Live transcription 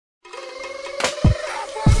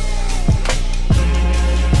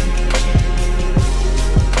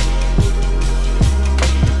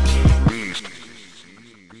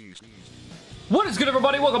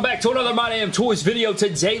welcome back to another Mdt'S video.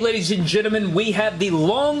 Today, ladies and gentlemen, we have the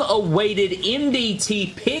long-awaited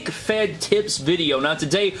MDT Pick Fed Tips video. Now,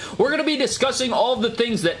 today, we're going to be discussing all the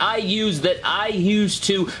things that I use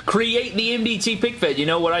to create the MDT Pick Fed. You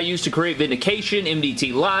know, what I use to create Vindication,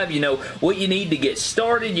 MDT Live, you know, what you need to get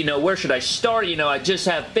started, you know, where should I start? You know, I just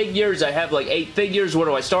have figures. I have like 8 figures. Where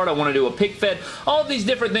do I start? I want to do a Pick Fed. All of these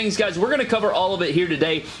different things, guys. We're going to cover all of it here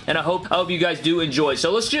today, and I hope you guys do enjoy.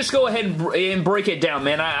 So, let's just go ahead and break it down,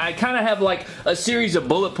 man. I kind of have like a series of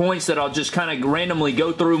bullet points that I'll just kind of randomly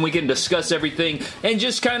go through, and we can discuss everything and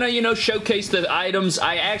just kind of, you know, showcase the items.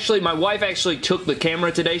 My wife actually took the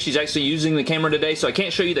camera today. She's actually using the camera today, so I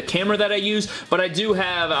can't show you the camera that I use, but I do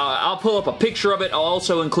have, I'll pull up a picture of it. I'll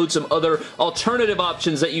also include some other alternative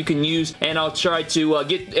options that you can use, and I'll try to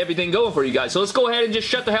get everything going for you guys. So let's go ahead and just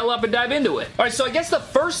shut the hell up and dive into it. Alright, so I guess the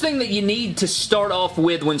first thing that you need to start off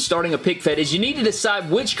with when starting a pick fed is you need to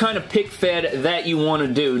decide which kind of pick fed that you want to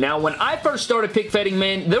do. Now, when I first started pick fedding,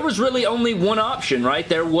 man, there was really only one option, right?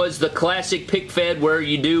 There was the classic pick fed where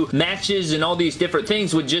you do matches and all these different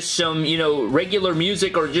things with just some, you know, regular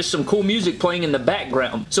music or just some cool music playing in the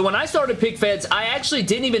background. So when I started pick feds, I actually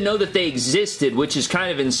didn't even know that they existed, which is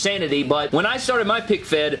kind of insanity, but when I started my pick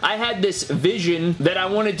fed, I had this vision that I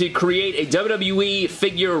wanted to create a WWE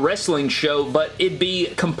figure wrestling show, but it'd be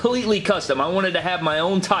completely custom. I wanted to have my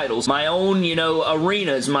own titles, my own, you know,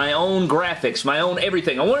 arenas, my own graphics, my own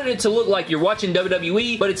everything. I wanted it to look like you're watching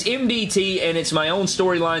WWE, but it's MDT, and it's my own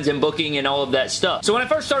storylines and booking and all of that stuff. So when I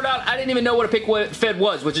first started out, I didn't even know what a pick fed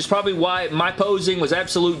was, which is probably why my posing was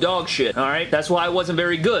absolute dog shit, alright? That's why I wasn't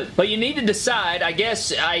very good. But you need to decide, I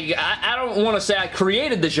guess, I don't want to say I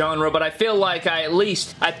created the genre, but I feel like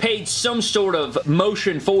I paid some sort of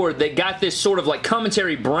motion forward that got this sort of like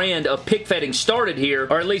commentary brand of pick fedding started here,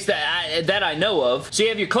 or at least that I know of. So you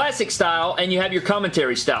have your classic style, and you have your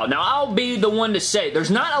commentary style. Now, I'll be the one to say,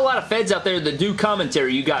 there's not a lot of feds out there that do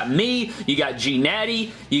commentary. You got me, you got G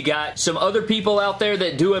Natty, you got some other people out there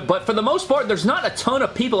that do it, but for the most part, there's not a ton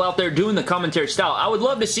of people out there doing the commentary style. I would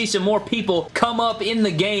love to see some more people come up in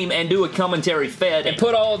the game and do a commentary fed and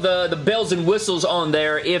put all the bells and whistles on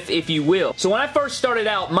there, if you will. So when I first started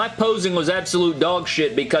out, my posing was absolute dog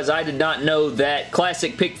shit because I did not know that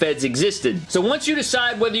classic pick feds existed. So once you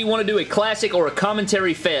decide whether you want to do a classic or a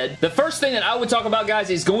commentary fed, the first thing that I would talk about, guys,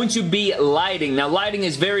 is going to be lighting. Now, lighting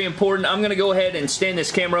is very important. I'm going to go ahead and stand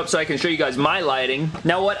this camera up so I can show you guys my lighting.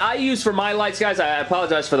 Now, what I use for my lights, guys, I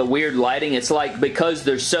apologize for the weird lighting. It's like because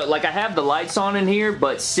there's so, like, I have the lights on in here,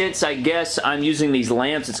 but since I guess I'm using these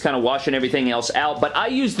lamps, it's kind of washing everything else out. But I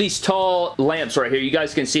use these tall lamps right here. You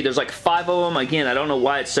guys can see there's like 5 of them. Again, I don't know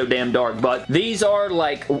why it's so damn dark, but these are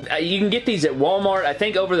like, you can get these at Walmart. I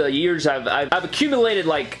think over the years I've accumulated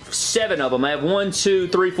like 7 of them. I have 1, 2,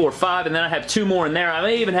 3, 4, 5, and then I have 2 more in there. I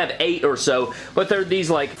may even have 8 or so, but they're these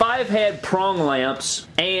like 5-head prong lamps,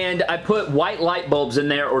 and I put white light bulbs in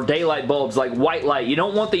there, or daylight bulbs, like white light. You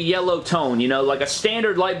don't want the yellow tone, you know, like a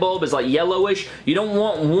standard light bulb is like yellowish. You don't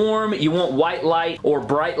want warm, you want white light, or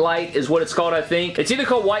bright light is what it's called, I think. It's either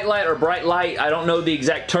called white light or bright light. I don't know the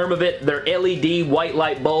exact term of it. They're LED white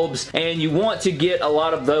light bulbs, and you want to get a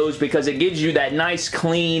lot of those because it gives you that nice,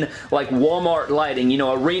 clean, like Walmart lighting, you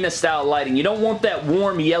know, arena style lighting. You don't want that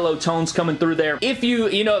warm yellow tones coming through there. If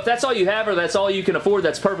you know, if that's all you have or that's all you can afford,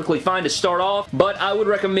 that's perfectly fine to start off, but I would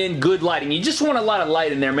recommend good lighting. You just want a lot of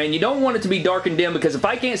light in there, man. You don't want it to be dark and dim, because if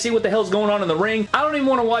I can't see what the hell's going on in the ring, I don't even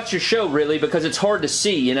want to watch your show, really, because it's hard to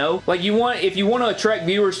see, you know? Like, if you want to attract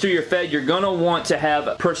viewers to your fed, you're gonna want to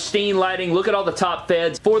have pristine lighting. Look at all the top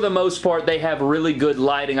feds. For the most part, they have really good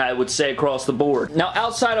lighting, I would say, across the board. Now,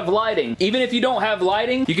 outside of lighting, even if you don't have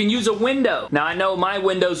lighting, you can use a window. Now, I know my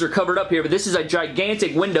windows are covered up here, but this is a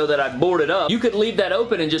gigantic window that I've boarded up. You could leave that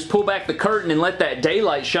open and just pull back the curtain and let that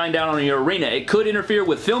daylight shine down on your arena. It could interfere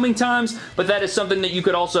with filming times, but that is something that you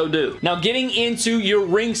could also do. Now, getting into your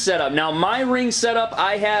ring setup. Now, my ring setup,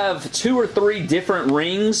 I have 2 or 3 different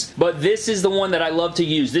rings, but this is the one that I love to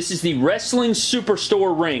use. This is the Wrestling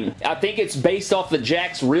Superstore ring. I think it's based off the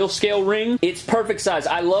Jack's Real Scale ring. It's perfect size.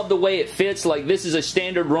 I love the way it fits. Like, this is a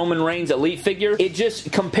standard Roman Reigns Elite figure. It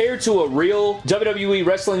just, compared to a real WWE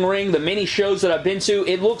wrestling ring, the many shows that I've been to,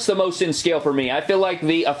 it looks the most in scale for me. I feel like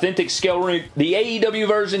the authentic scale ring, the AEW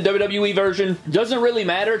version, WWE version, doesn't doesn't really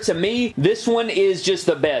matter. To me, this one is just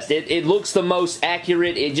the best. It looks the most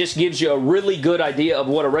accurate. It just gives you a really good idea of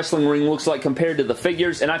what a wrestling ring looks like compared to the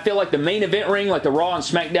figures, and I feel like the main event ring, like the Raw and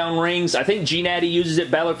SmackDown rings, I think G-Natty uses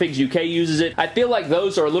it, Balor Figs UK uses it. I feel like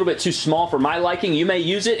those are a little bit too small for my liking. You may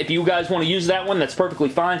use it. If you guys want to use that one, that's perfectly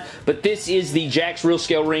fine, but this is the Jakks Real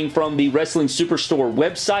Scale ring from the Wrestling Superstore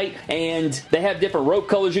website, and they have different rope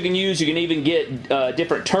colors you can use. You can even get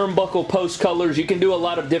different turnbuckle post colors. You can do a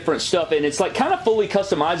lot of different stuff, and it's like kind of fully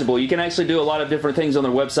customizable. You can actually do a lot of different things on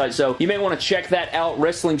their website, so you may want to check that out.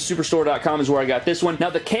 WrestlingSuperstore.com is where I got this one. Now,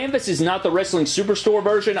 the canvas is not the Wrestling Superstore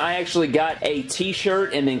version. I actually got a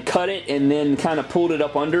t-shirt and then cut it and then kind of pulled it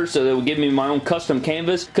up under so that it would give me my own custom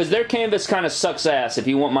canvas, because their canvas kind of sucks ass if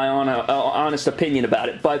you want my honest opinion about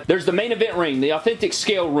it. But there's the main event ring, the authentic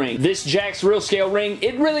scale ring, this Jakks Real Scale ring.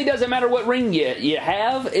 It really doesn't matter what ring you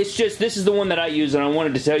have. It's just this is the one that I use, and I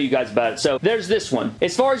wanted to tell you guys about it. So there's this one.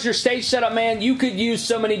 As far as your stage setup, man, you could use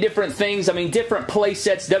so many different things. I mean, different play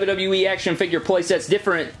sets, WWE action figure play sets,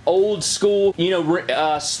 different old school, you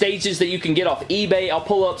know, stages that you can get off eBay. I'll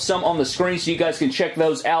pull up some on the screen so you guys can check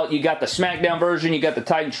those out. You got the SmackDown version, you got the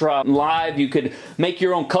Titantron Live, you could make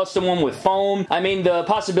your own custom one with foam. I mean, the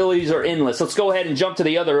possibilities are endless. Let's go ahead and jump to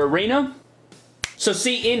the other arena. So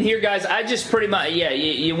see, in here, guys, I just pretty much, yeah,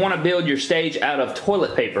 you want to build your stage out of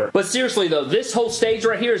toilet paper. But seriously, though, this whole stage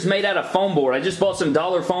right here is made out of foam board. I just bought some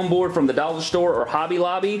dollar foam board from the dollar store or Hobby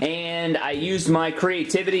Lobby, and I used my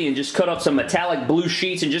creativity and just cut up some metallic blue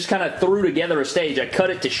sheets and just kind of threw together a stage. I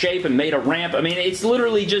cut it to shape and made a ramp. I mean, it's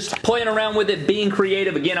literally just playing around with it, being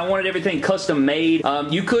creative. Again, I wanted everything custom made.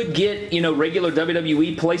 You could get, you know, regular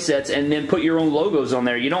WWE playsets and then put your own logos on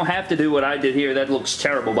there. You don't have to do what I did here. That looks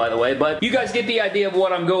terrible, by the way, but you guys get the idea of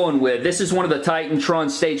what I'm going with. This is one of the Titantron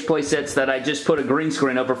stage playsets that I just put a green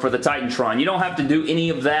screen over for the Titantron. You don't have to do any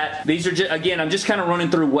of that. These are just, again, I'm just kind of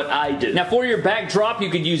running through what I do. Now, for your backdrop, you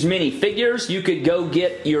could use mini figures. You could go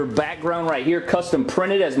get your background right here custom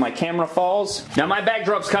printed as my camera falls. Now, my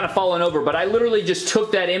backdrop's kind of falling over, but I literally just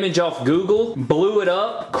took that image off Google, blew it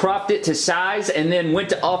up, cropped it to size, and then went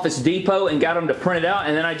to Office Depot and got them to print it out,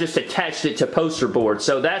 and then I just attached it to poster board.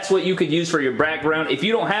 So that's what you could use for your background. If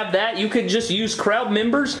you don't have that, you could just use crowd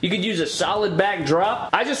members. You could use a solid backdrop.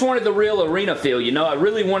 I just wanted the real arena feel, you know. I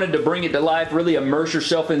really wanted to bring it to life, really immerse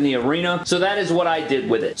yourself in the arena. So that is what I did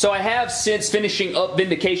with it. So I have, since finishing up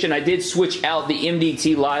Vindication, I did switch out the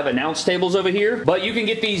MDT Live announce tables over here. But you can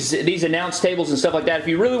get these announce tables and stuff like that. If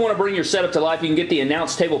you really want to bring your setup to life, you can get the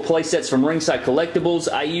announce table play sets from Ringside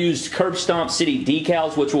Collectibles. I used Curb Stomp City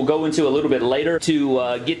decals, which we'll go into a little bit later,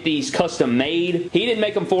 to get these custom made. He didn't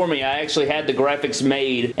make them for me. I actually had the graphics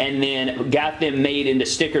made and then got them made into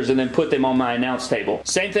stickers and then put them on my announce table.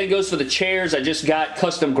 Same thing goes for the chairs. I just got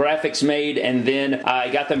custom graphics made and then I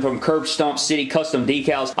got them from Curb Stomp City custom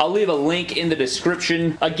decals. I'll leave a link in the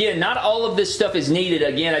description. Again, not all of this stuff is needed.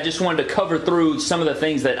 Again, I just wanted to cover through some of the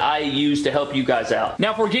things that I use to help you guys out.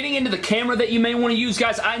 Now, if we're getting into the camera that you may want to use,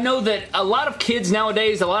 guys, I know that a lot of kids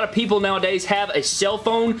nowadays, a lot of people nowadays have a cell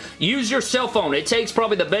phone. Use your cell phone. It takes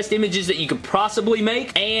probably the best images that you could possibly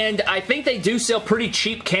make, and I think they do sell pretty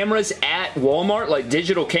cheap cameras at Walmart, like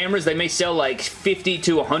digital cameras. They may sell like $50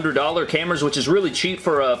 to $100 cameras, which is really cheap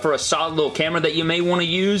for a solid little camera that you may want to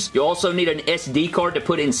use. You also need an SD card to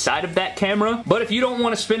put inside of that camera, but if you don't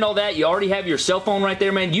want to spend all that, you already have your cell phone right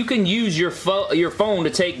there, man. You can use your phone to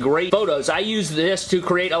take great photos. I use this to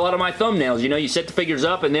create a lot of my thumbnails. You know, you set the figures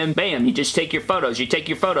up and then bam, you just take your photos, you take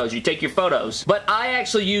your photos, you take your photos. But I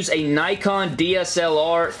actually use a Nikon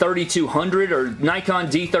DSLR 3200 or Nikon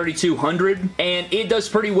D3200, and it does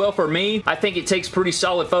pretty well for me. I think it takes pretty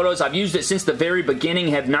solid photos. I've used it since the very beginning,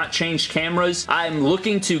 have not changed cameras. I'm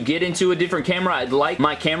looking to get into a different camera. I'd like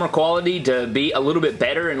my camera quality to be a little bit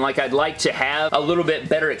better, and like I'd like to have a little bit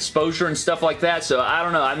better exposure and stuff like that, so I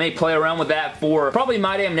don't know. I may play around with that for probably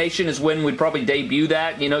My Damn Nation is when we'd probably debut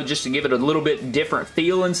that, you know, just to give it a little bit different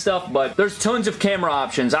feel and stuff, but there's tons of camera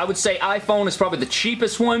options. I would say iPhone is probably the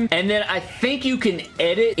cheapest one, and then I think you can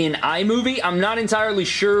edit in iMovie. I'm not entirely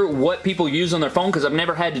sure what people use on their phone because I've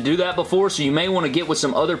never had to do that before, so you may want to get with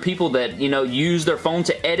some other people that, you know, use their phone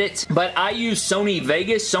to edit, but I use Sony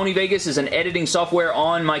Vegas. Sony Vegas is an editing software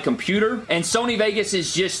on my computer, and Sony Vegas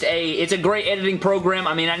is just it's a great editing program.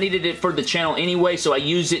 I mean, I needed it for the channel anyway, so I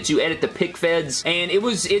used it to edit the pic feds, and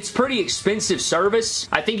it's pretty expensive service.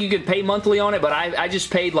 I think you could pay monthly on it, but I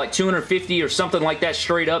just paid like $250 or something like that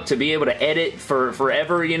straight up to be able to edit for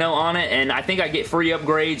forever, you know, on it, and I think I get free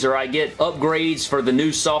upgrades or I get upgrades for the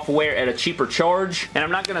new software at a cheaper charge, and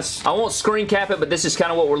I won't screen cap it, but this is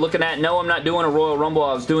kind of what we're looking at. No, I'm not doing a Royal Rumble.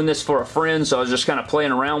 I was doing this for a friend, so I was just kind of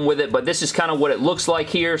playing around with it, but this is kind of what it looks like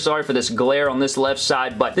here. Sorry for this glare on this left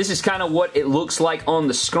side, but this is kind of what it looks like on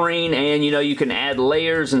the screen, and you know, you can add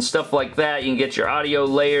layers and stuff like that. You can get your audio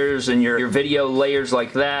layers and your video layers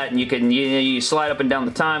like that, and you can, you know, you slide up and down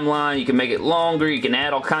the timeline. You can make it longer. You can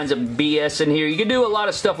add all kinds of BS in here. You can do a lot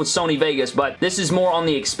of stuff with Sony Vegas, but this is more on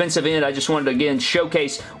the expensive end. I just wanted to, again,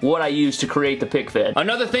 showcase what I use to create the pick fed.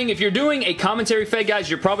 Another thing, if you're doing a commentary fed, guys,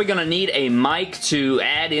 you're probably going to need a mic to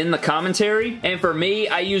add in the commentary, and for me,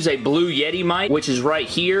 I use a Blue Yeti mic, which is right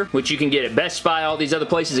here, which you can get at Best Buy, all these other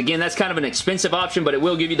places. Again, that's kind of an expensive option, but it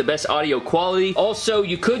will give you the best audio quality. Also,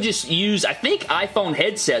 you could just use, I think, iPhone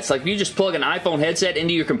headsets. Like, if you just plug an iPhone headset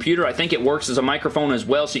into your computer, I think it works as a microphone as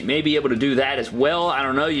well, so you may be able to do that as well. I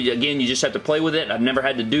don't know. Again, you just have to play with it. I've never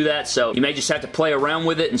had to do that, so you may just have to play around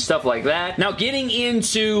with it and stuff like that. Now, getting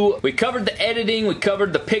into, we covered the editing, we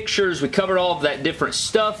covered the pictures, we covered all of that different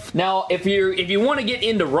stuff. Now, if you want to get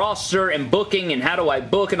into roster and booking and how do I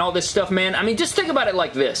book and all this stuff, man, I mean, just think about it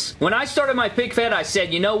like this. When I started my pick fed, I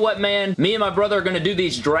said, you know what, man? Me and my brother are going to do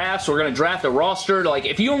these drafts. We're going to draft a roster. Like,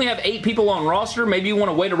 if you only have 8 people on roster, maybe you want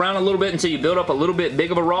to wait around a little bit until you build up a little bit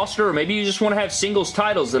big of a roster, or maybe you just want to have singles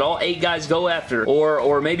titles that all 8 guys go after,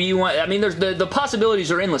 or maybe you want, I mean, there's the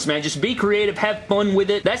possibilities are endless, man. Just be creative, have fun with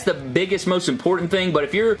it. That's the biggest, most important thing. But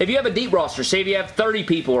if you have a deep roster, say if you have 30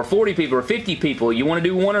 people or 40 people or 50 people, you want to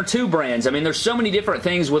do 1 or 2 brands. I mean, there's so many different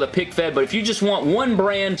things with a pick fed, but if you just want one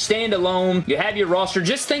brand, stand alone, you have your roster,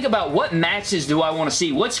 just think about what matches do I want to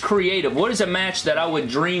see? What's creative? What is a match that I would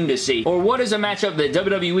dream to see? Or what is a matchup that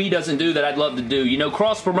WWE doesn't do that I'd love to do? You know,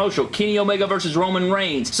 cross-promotional, Kenny Omega versus Roman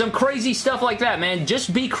Reigns. Some crazy stuff like that, man.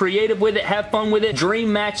 Just be creative with it, have fun with it,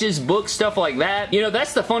 dream matches, book stuff like that. You know,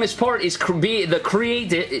 that's the funnest part, is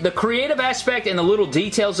the creative aspect and the little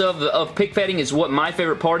details of pick fedding is what my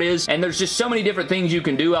favorite part is, and there's just so many different things you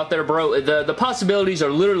can do out there, bro. The possibilities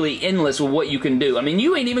are literally endless with what you can do. I mean,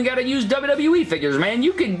 you ain't even got to use WWE figures, man.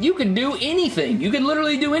 You can do anything. You can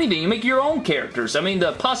literally do anything. You make your own characters. I mean,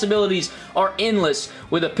 the possibilities are endless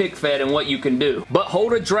with a pick fed and what you can do. But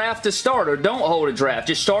hold a draft to start, or don't hold a draft.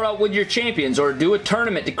 Just start out with your champions, or do a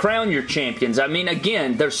tournament to crown your champions. I mean,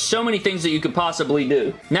 again, there's so many things that you could possibly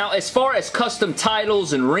do. Now, as far as custom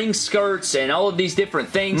titles and ring skirts and all of these different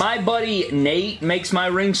things, my buddy Nate makes my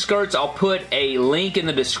ring skirts. I'll put a link in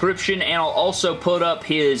the description, and I'll also put up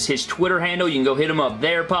his Twitter handle. You can go hit him up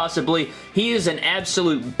there, possibly. He is an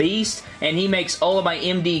absolute beast, and he makes all of my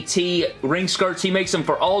MDT ring skirts. He makes them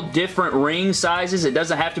for all different ring sizes. It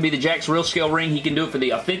doesn't have to be the Jack's Real Scale ring. He can do it for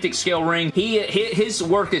the authentic scale ring. His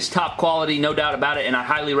work is top quality, no doubt about it, and I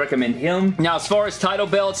highly recommend him. Now, as far as title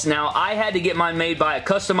belts, now, I had to get mine made by a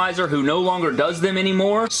customizer who no longer does them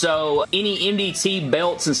anymore, so any MDT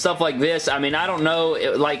belts and stuff like this, I mean, I don't know,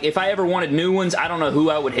 like, if I ever wanted new ones, I don't know who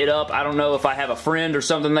I would hit up. I don't know if I have a friend or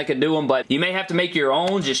something that could do them, but you may have to make your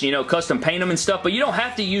own, just, you know, custom paint them and stuff, but you don't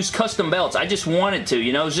have to use custom belts. I just wanted to,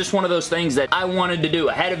 you know, it's just one of those things that I wanted to do.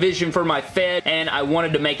 I had a vision for my fed, and I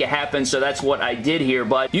wanted to make it happen, so that's what I did here.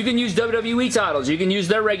 But you can use WWE titles. You can use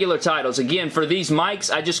their regular titles. Again, for these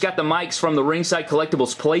mics, I just got the mics from the Ringside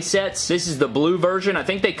Collectibles playsets. This is the blue version. I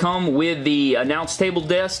think they come with the announce table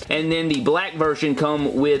desk, and then the black version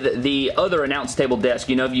come with the other announce table desk.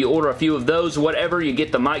 You know, if you order a few of those, whatever, you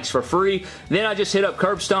get the mics for free. Then I just hit up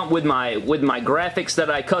Curb Stomp with my graphics that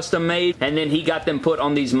I custom made, and then he got them put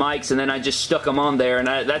on these mics, and then I just stuck them on there, and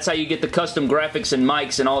that's how you get the custom graphics and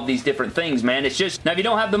mics and all of these different things, man. It's just, now if you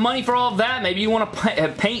don't have the money for all of that, maybe you want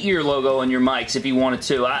to paint your logo on your mics if you wanted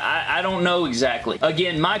to. I don't know exactly.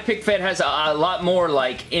 Again, my pick fed has a lot more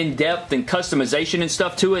like in-depth and customization and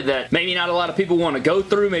stuff to it that maybe not a lot of people want to go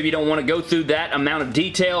through. Maybe you don't want to go through that amount of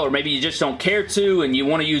detail, or maybe you just don't care to and you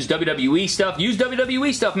want to use WWE stuff. Use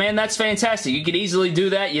WWE stuff, man. That's fantastic. You could easily do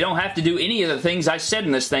that. You don't have to do any of the things I said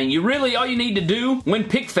in this thing. You really, all you need to do when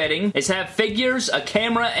pick fedding is have figures, a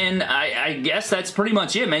camera, and I guess that's pretty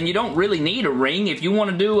much it, man. You don't really need a ring. If you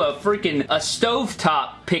want to do a freaking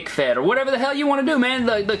stovetop pick fed or whatever the hell you want to do, man,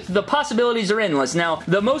 the possibilities are endless. Now,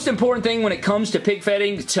 the most important thing when it comes to pick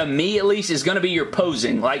fedding, to me at least, is going to be your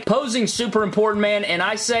posing. Like, posing's super important, man, and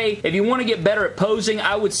I say, if you want to get better at posing,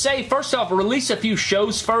 I would say, first off, release a few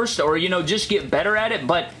shows first, or, you know, just get better at it.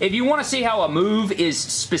 But if you want to see how a move is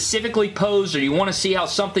specifically posed, or you want to see how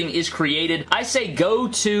something is created, I say go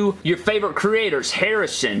to your favorite creators.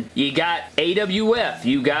 Harrison, you got AWF,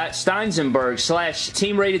 you got Steinsenberg /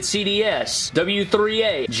 Team Rated CDS,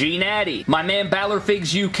 W3A, G Natty, my man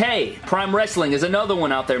Balorfigs UK, Prime Wrestling is another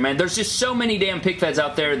one out there, man. There's just so many damn pick feds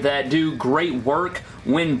out there that do great work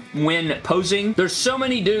when posing. There's so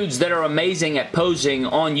many dudes that are amazing at posing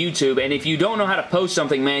on YouTube, and if you don't know how to pose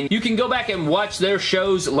something, man, you can go back and watch their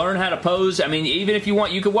shows, learn how to pose. I mean, even if you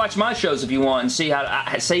want, you can watch my shows if you want and see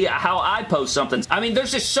how I pose something. I mean,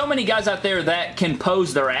 there's just so many guys out there that can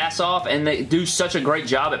pose their ass off, and they do such a great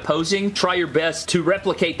job at posing. Try your best to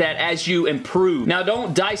replicate that as you improve. Now,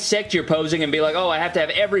 don't dissect your posing and be like, oh, I have to have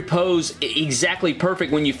every pose exactly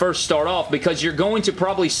perfect when you first start off, because you're going to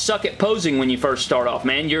probably suck at posing when you first start off,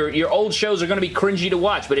 man. Your old shows are going to be cringy to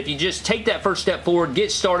watch, but if you just take that first step forward,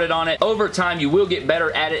 get started on it, over time you will get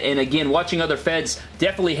better at it. And again, watching other feds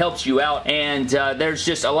definitely helps you out, and there's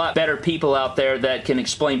just a lot better people out there that can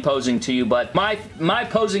explain posing to you. But my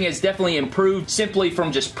posing has definitely improved simply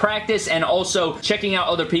from just practice and also checking out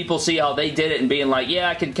other people, see how they did it, and being like, yeah,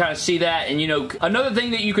 I can kind of see that. And you know, another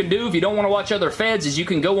thing that you can do if you don't want to watch other feds is you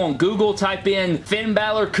can go on Google, type in Finn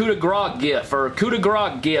Balor coup de grace gif, or coup de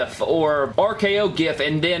grace gif, or RKO gif,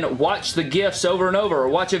 and then watch the gifs over and over, or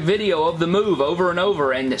watch a video of the move over and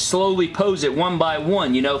over and slowly pose it one by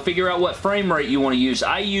one. You know, figure out what frame rate you want to use.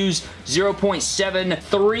 I use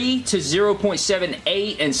 0.73 to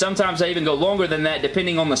 0.78, and sometimes I even go longer than that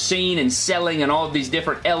depending on the scene and selling and all of these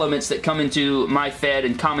different elements that come into my fed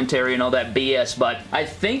and commentary and all that BS. But I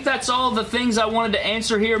think that's all the things I wanted to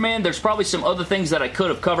answer here, man. There's probably some other things that I could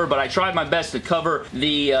have covered, but I tried my best to cover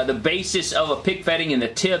the basis of a pick fedding and the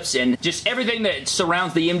tips and just everything that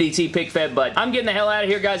surrounds the MDT pick fed. But I'm getting the hell out of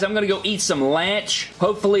here, guys. I'm gonna go eat some lunch.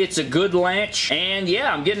 Hopefully it's a good lunch. And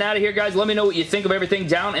yeah, I'm getting out of here, guys. Let me know what you think of everything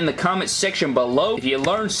down in the comments section below. If you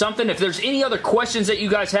learned something, if there's any other questions that you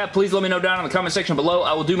guys have, please let me know down in the comment section below.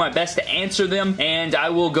 I will do my best to answer them, and I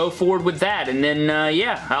will go forward with that. And then,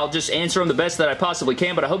 yeah, I'll just answer them the best that I possibly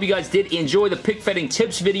can. But I hope you guys did enjoy the pick fedding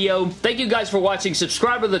tips video. Thank you guys for watching.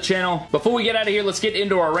 Subscribe to the channel. Before we get out of here, let's get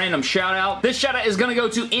into our random shout out. This shout out is going to go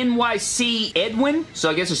to NYC Edwin. So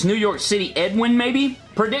I guess it's New York City Edwin, maybe?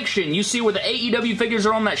 Prediction, you see where the AEW figures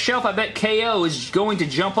are on that shelf, I bet KO is going to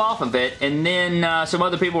jump off of it. And then some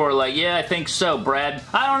other people were like, yeah, I think so, Brad.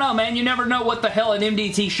 I don't know, man. You never know what the hell an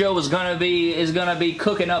MDT show is gonna be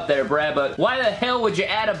cooking up there, Brad. But why the hell would you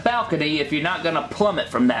add a balcony if you're not gonna plummet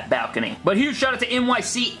from that balcony? But huge shout out to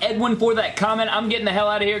NYC Edwin for that comment. I'm getting the hell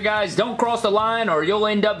out of here, guys. Don't cross the line or you'll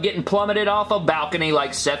end up getting plummeted off a balcony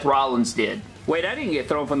like Seth Rollins did. Wait, I didn't get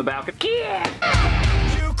thrown from the balcony. Yeah!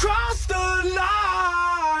 You crossed the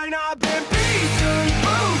line. I've been